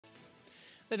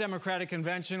The Democratic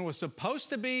convention was supposed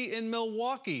to be in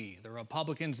Milwaukee. The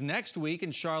Republicans next week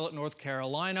in Charlotte, North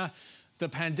Carolina. The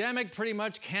pandemic pretty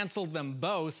much canceled them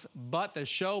both, but the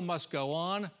show must go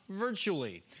on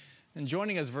virtually. And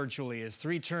joining us virtually is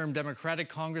three-term Democratic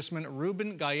Congressman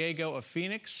Ruben Gallego of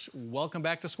Phoenix. Welcome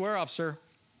back to Square Off, sir.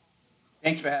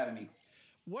 Thanks for having me.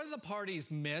 What do the parties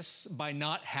miss by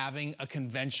not having a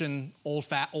convention, old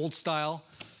style?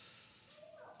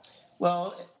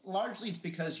 Well, largely it's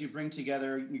because you bring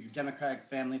together your Democratic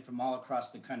family from all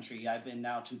across the country. I've been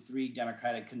now to 3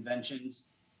 Democratic conventions.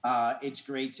 It's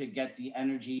great to get the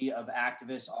energy of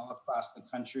activists all across the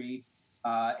country,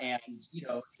 and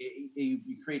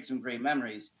you create some great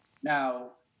memories.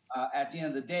 Now, at the end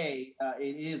of the day,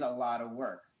 it is a lot of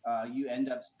work. You end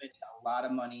up spending a lot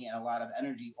of money and a lot of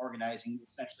energy organizing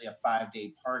essentially a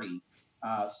 5-day party.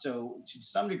 So to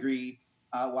some degree,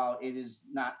 while it is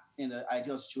not in an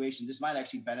ideal situation, this might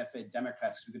actually benefit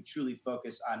Democrats. We could truly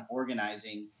focus on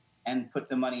organizing and put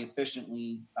the money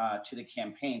efficiently to the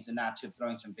campaigns and not to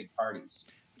throwing some big parties.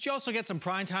 But you also get some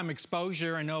primetime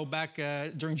exposure. I know back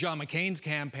during John McCain's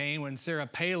campaign when Sarah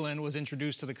Palin was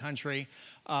introduced to the country,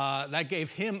 that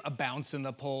gave him a bounce in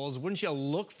the polls. Wouldn't you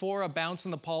look for a bounce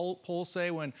in the polls,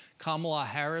 say, when Kamala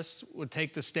Harris would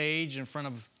take the stage in front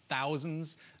of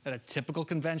thousands at a typical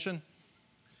convention?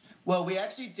 Well, we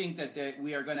actually think that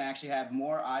we are going to actually have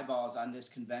more eyeballs on this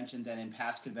convention than in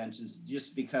past conventions,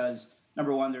 just because,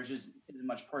 number one, there's just isn't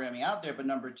much programming out there, but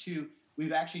number two,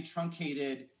 we've actually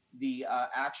truncated the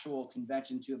actual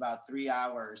convention to about 3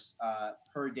 hours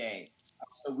per day.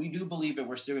 So we do believe that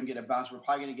we're still going to get a bounce. We're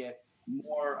probably going to get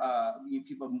more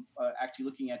people actually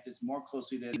looking at this more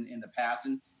closely than in the past.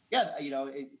 And yeah,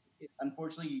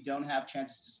 unfortunately, you don't have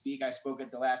chances to speak. I spoke at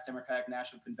the last Democratic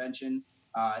National Convention.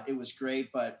 It was great,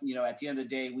 but at the end of the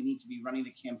day, we need to be running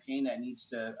the campaign that needs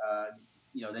to,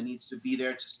 that needs to be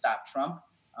there to stop Trump,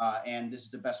 and this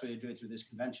is the best way to do it through this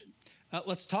convention.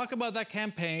 Let's talk about that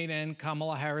campaign and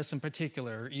Kamala Harris in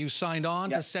particular. You signed on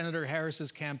to Senator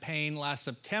Harris's campaign last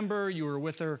September. You were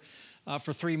with her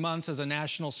for 3 months as a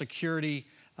national security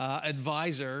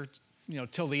advisor,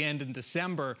 till the end in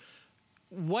December.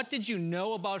 What did you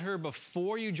know about her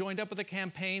before you joined up with the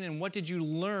campaign, and what did you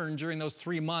learn during those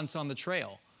 3 months on the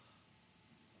trail?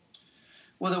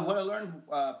 Well, what I learned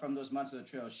from those months of the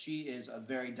trail, she is a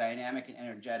very dynamic and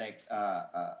energetic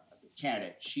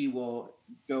candidate. She will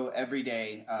go every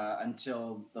day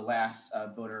until the last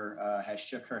voter has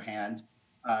shook her hand.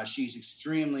 She's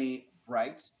extremely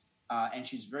bright, and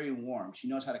she's very warm. She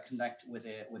knows how to connect with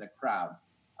a crowd.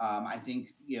 I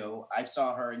think, I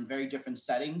saw her in very different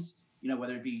settings.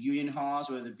 Whether it be union halls,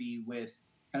 whether it be with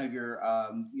kind of your,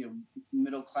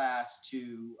 middle class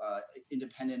to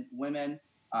independent women,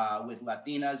 with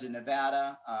Latinas in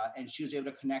Nevada, and she was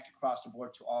able to connect across the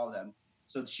board to all of them.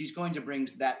 So she's going to bring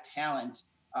that talent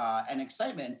and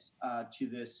excitement to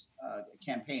this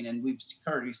campaign, and we've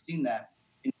already seen that.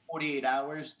 In 48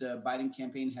 hours, the Biden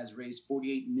campaign has raised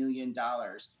 $48 million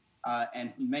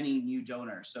and many new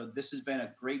donors. So this has been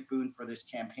a great boon for this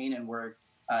campaign, and we're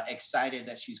excited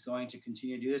that she's going to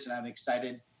continue to do this, and I'm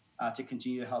excited to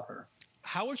continue to help her.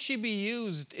 How would she be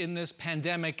used in this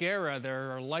pandemic era?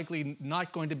 There are likely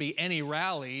not going to be any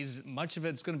rallies. Much of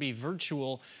it's going to be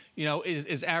virtual.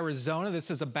 Is Arizona, this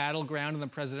is a battleground in the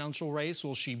presidential race.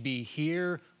 Will she be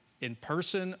here in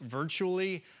person,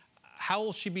 virtually? How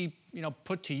will she be,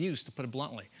 put to use, to put it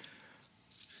bluntly?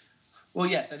 Well,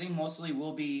 yes, I think mostly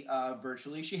will be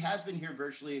virtually. She has been here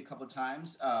virtually a couple of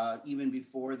times, even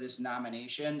before this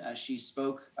nomination. She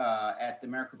spoke at the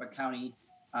Maricopa County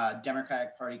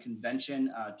Democratic Party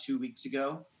convention 2 weeks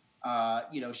ago.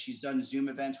 She's done Zoom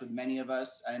events with many of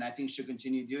us, and I think she'll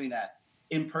continue doing that.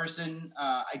 In person,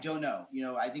 I don't know.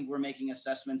 I think we're making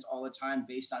assessments all the time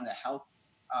based on the health,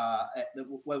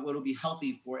 what will be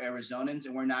healthy for Arizonans,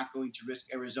 and we're not going to risk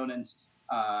Arizonans'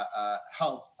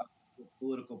 health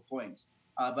political points.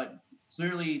 But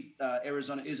clearly,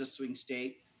 Arizona is a swing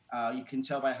state. You can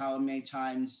tell by how many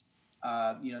times,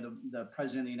 the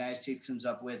president of the United States comes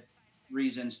up with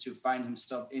reasons to find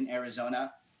himself in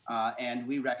Arizona. And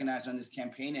we recognize on this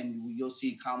campaign, and you'll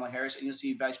see Kamala Harris and you'll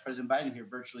see Vice President Biden here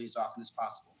virtually as often as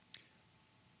possible.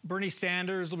 Bernie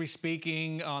Sanders will be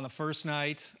speaking on the first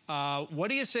night. What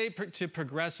do you say to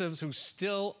progressives who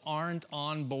still aren't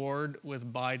on board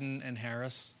with Biden and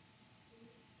Harris?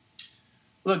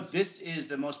 Look, this is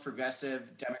the most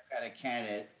progressive Democratic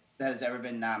candidate that has ever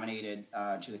been nominated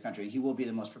to the country. He will be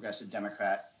the most progressive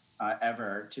Democrat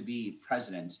ever to be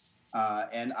president.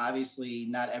 And obviously,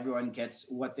 not everyone gets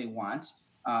what they want,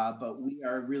 but we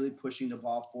are really pushing the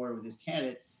ball forward with this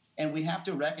candidate. And we have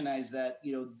to recognize that,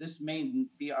 this may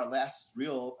be our last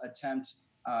real attempt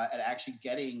at actually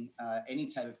getting any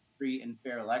type of free and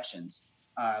fair elections.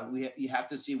 You have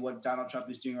to see what Donald Trump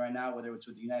is doing right now, whether it's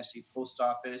with the United States Post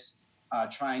Office,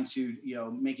 trying to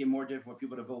make it more difficult for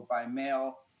people to vote by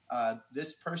mail.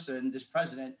 This president,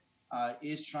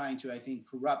 is trying to, I think,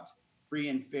 corrupt free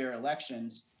and fair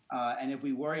elections. And if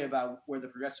we worry about where the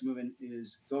progressive movement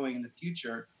is going in the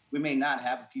future, we may not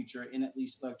have a future in at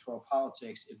least electoral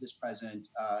politics if this president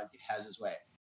has his way.